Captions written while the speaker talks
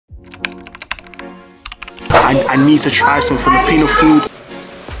I need to try some Filipino food.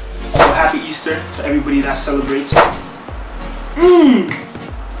 So happy Easter to everybody that celebrates.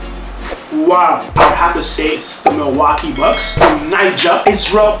 Wow, I would have to say it's the Milwaukee Bucks from Niger,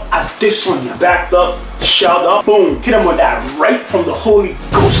 Israel Adesanya. Backed up, shelled up, boom. Hit him with that right from the Holy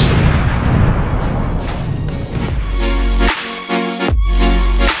Ghost.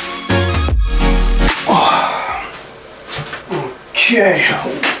 Okay.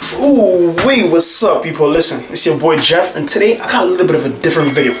 Ooh, wait, what's up, people? Listen, it's your boy Jeff, and today I got a little bit of a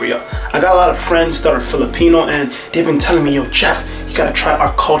different video for y'all. I got a lot of friends that are Filipino, and they've been telling me, yo, Jeff, you gotta try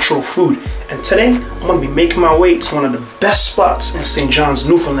our cultural food. And today, I'm gonna be making my way to one of the best spots in St. John's,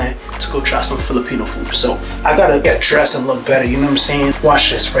 Newfoundland to go try some Filipino food. So I gotta get dressed and look better, you know what I'm saying?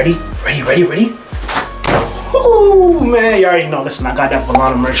 Watch this. Ready? Ready, ready, ready? Oh man, you already know. Listen, I got that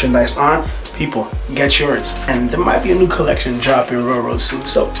Volano merchandise on. People, get yours. And there might be a new collection dropping real soon.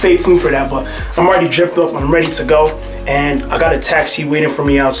 So stay tuned for that. But I'm already dripped up. I'm ready to go. And I got a taxi waiting for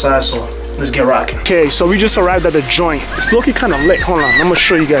me outside. So let's get rocking. Okay, so we just arrived at the joint. It's looking kind of lit. Hold on, I'm gonna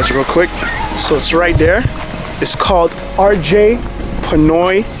show you guys real quick. So it's right there. It's called RJ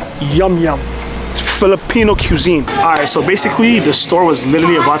Pinoy Yum Yum. It's Filipino cuisine. All right, so basically the store was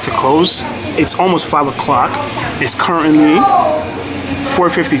literally about to close. It's almost 5 o'clock. It's currently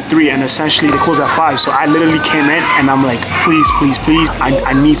 4:53, and essentially they close at 5. So I literally came in and I'm like, please,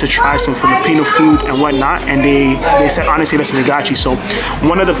 I need to try some Filipino food and whatnot. And they said, honestly, listen, they got you. So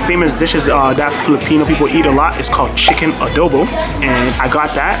one of the famous dishes that Filipino people eat a lot is called chicken adobo, and I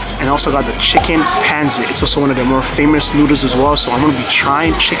got that, and I also got the chicken pansit. It's also one of the more famous noodles as well. So I'm gonna be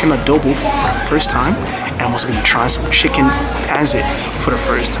trying chicken adobo for the first time, and I'm also gonna be trying some chicken pansit for the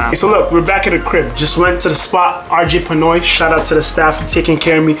first time. So look, we're back at the crib. Just went to the spot, RJ Pinoy. Shout out to the staff for taking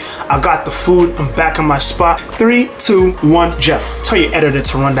care of me. I got the food. I'm back in my spot. 3, 2, 1, Jeff. Tell your editor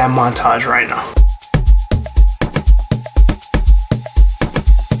to run that montage right now.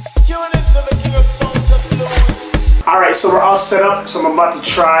 Alright, so we're all set up. So I'm about to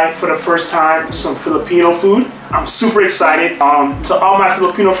try for the first time some Filipino food. I'm super excited. To all my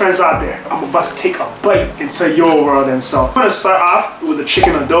Filipino friends out there, I'm about to take a bite into your world. And so I'm gonna start off with the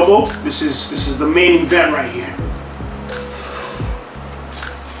chicken adobo. This is the main event right here.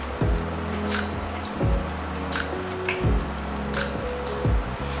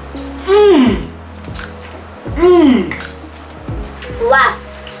 Wow.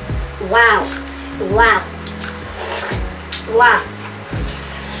 Wow. Wow. Wow.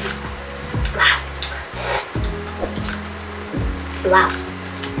 Wow.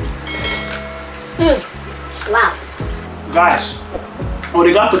 Wow. Guys, oh,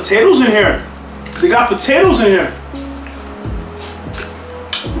 they got potatoes in here. They got potatoes in here.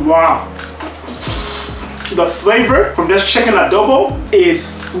 Wow. The flavor from this chicken adobo is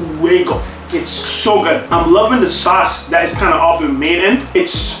fuego. It's so good. I'm loving the sauce that it's kind of all been made in.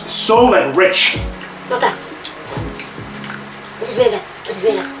 It's so like rich. Okay. This is really good. This is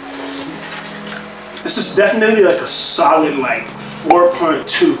really good. This is definitely like a solid like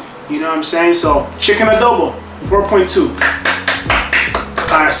 4.2. You know what I'm saying? So chicken adobo, 4.2.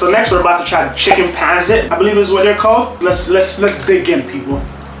 All right, so next we're about to try the chicken pansit. I believe is what they're called. Let's dig in, people.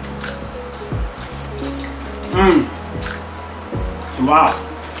 Wow.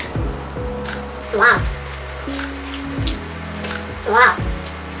 Wow. Wow.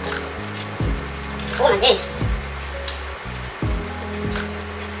 Oh my days.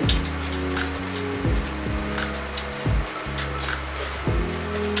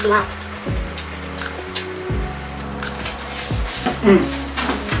 Wow.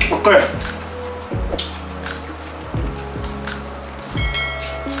 Okay.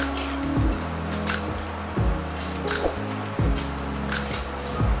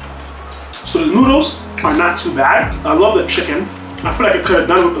 So the noodles are not too bad. I love the chicken. I feel like I could have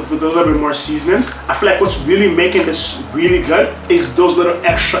done it with a little bit more seasoning. I feel like what's really making this really good is those little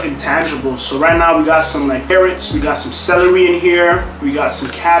extra intangibles. So right now we got some like carrots, we got some celery in here, we got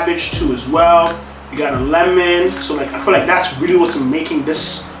some cabbage too as well. We got a lemon. So like I feel like that's really what's making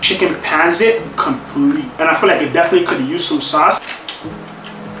this chicken pansit complete. And I feel like it definitely could use some sauce.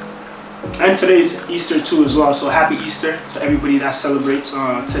 And today's Easter too as well, so happy Easter to everybody that celebrates.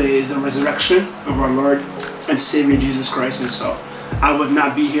 Today is the resurrection of our Lord and Savior Jesus Christ, and so I would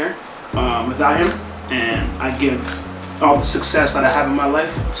not be here without him, and I give all the success that I have in my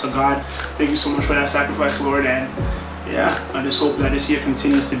life to God. Thank you so much for that sacrifice, Lord, and yeah, I just hope that this year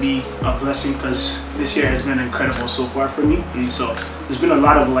continues to be a blessing, because this year has been incredible so far for me. And so there's been a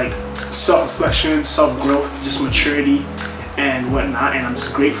lot of like self-reflection, self-growth, just maturity and whatnot, and I'm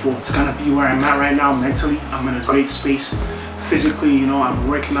just grateful to kind of be where I'm at right now mentally. I'm in a great space physically, you know, I'm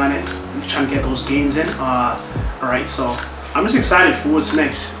working on it. I'm trying to get those gains in. Alright, so I'm just excited for what's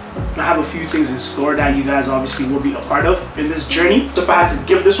next. I have a few things in store that you guys obviously will be a part of in this journey. So if I had to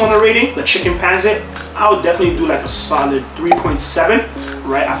give this one a rating, the chicken pancit, I would definitely do like a solid 3.7,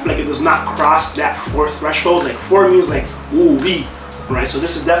 right? I feel like it does not cross that 4 threshold. Like 4 means like ooh wee, right? So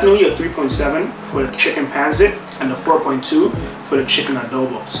this is definitely a 3.7 for the chicken pancit and a 4.2 for the chicken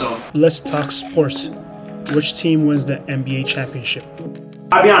adobo. So let's talk sports. Which team wins the NBA championship?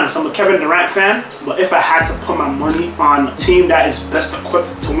 I'll be honest, I'm a Kevin Durant fan, but if I had to put my money on a team that is best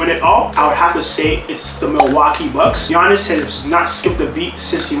equipped to win it all, I would have to say it's the Milwaukee Bucks. Giannis has not skipped a beat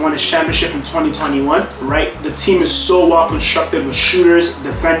since he won his championship in 2021, right? The team is so well constructed with shooters,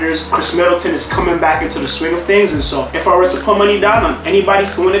 defenders. Chris Middleton is coming back into the swing of things, and so if I were to put money down on anybody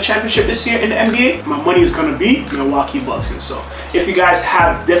to win a championship this year in the NBA, my money is gonna be Milwaukee Bucks. And so if you guys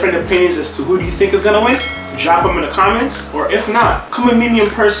have different opinions as to who do you think is gonna win, drop them in the comments, or if not, come and meet me in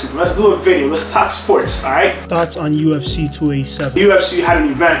person. Let's do a video. Let's talk sports, all right? Thoughts on UFC 287? UFC had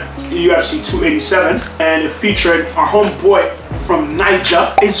an event, UFC 287, and it featured our homeboy from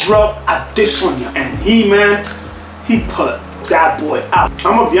Niger, Israel Adesanya, and he put that boy out.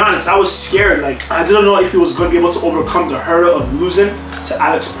 I'm gonna be honest, I was scared. Like, I didn't know if he was gonna be able to overcome the hurdle of losing to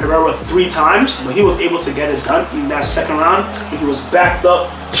Alex Pereira 3 times, but he was able to get it done in that second round. And he was backed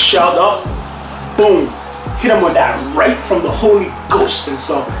up, shelled up, boom. Hit him with that right from the Holy Ghost. And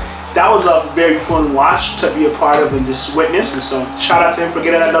so that was a very fun watch to be a part of and just witness. And so shout out to him for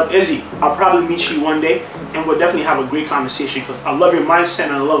getting that up. Izzy, I'll probably meet you one day and we'll definitely have a great conversation because I love your mindset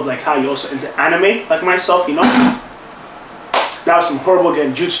and I love like how you're also into anime like myself, you know. That was some horrible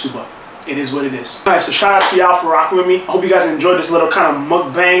genjutsu, but it is what it is. Alright, so shout out to y'all for rocking with me. I hope you guys enjoyed this little kind of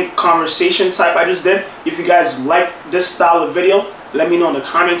mukbang conversation type I just did. If you guys like this style of video, let me know in the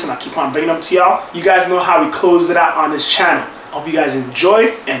comments and I'll keep on bringing them to y'all. You guys know how we close it out on this channel. I hope you guys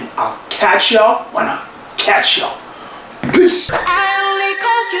enjoyed and I'll catch y'all when I catch y'all. Peace.